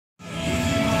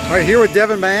All right, here with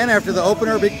Devin Mann after the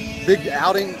opener, big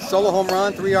outing, solo home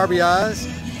run, 3 RBIs.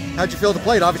 How'd you feel at the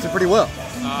plate? Obviously pretty well.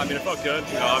 I mean, it felt good.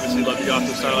 Obviously, love to get off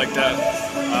to a start like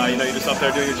that. You're just up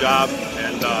there doing your job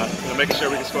and making sure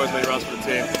we can score as many runs for the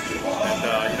team.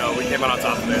 And we came out on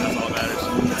top today. That's all that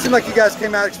matters. It seemed like you guys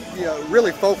came out,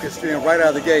 really focused, right out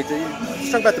of the gate.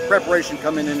 Let's talk about the preparation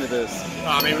coming into this.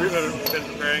 I mean, we've been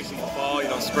preparing since the fall,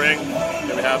 spring.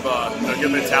 We have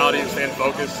good mentality and staying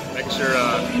focused, making sure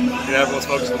everyone's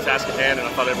focused on the task at hand. And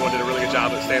I thought everyone did a really good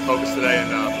job of staying focused today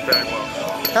and preparing well.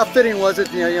 How fitting was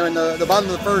it? In the bottom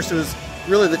of the first, it was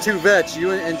really the two vets,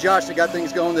 you and Josh, that got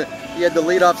things going. That you had the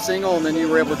leadoff single, and then you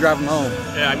were able to drive them home.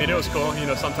 Yeah, I mean, it was cool.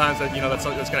 Sometimes that's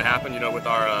going to happen. With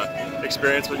our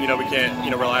experience, but we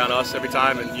can't rely on us every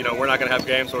time, and we're not going to have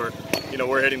games where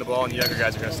we're hitting the ball and the younger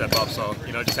guys are going to step up. So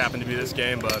it just happened to be this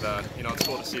game, but it's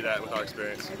cool to see that with our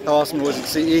experience. How awesome was it to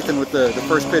see Ethan with the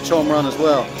first pitch home run as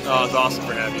well? Oh, it's awesome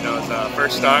for him. It's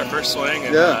first start, first swing,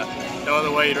 and no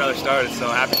other way you'd rather start it. So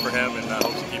happy for him, and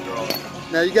hope to keep it rolling.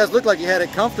 Now, you guys looked like you had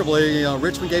it comfortably.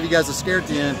 Richmond gave you guys a scare at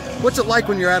the end. What's it like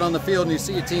when you're out on the field and you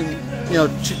see a team,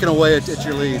 chipping away at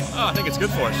your lead? Oh, I think it's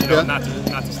good for us, not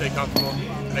to stay comfortable,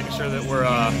 making sure that we're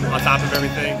on top of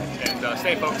everything and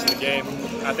staying focused in the game.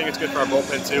 I think it's good for our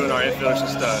bullpen too and our infielders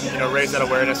just to raise that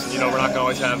awareness. And we're not going to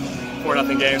always have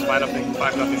 4-0 games,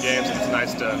 5-0 games. And it's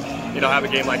nice to have a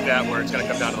game like that where it's going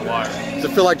to come down to the wire. Does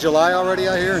it feel like July already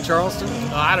out here in Charleston?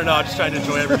 I don't know. I'm just trying to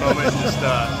enjoy every moment, and just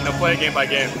play it game by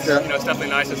game. It's, it's definitely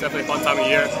nice. It's definitely a fun time of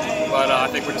year. But I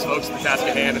think we're just focused on the task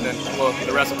at hand, and then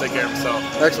the rest will take care of itself.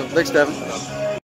 Excellent. Thanks, Devin.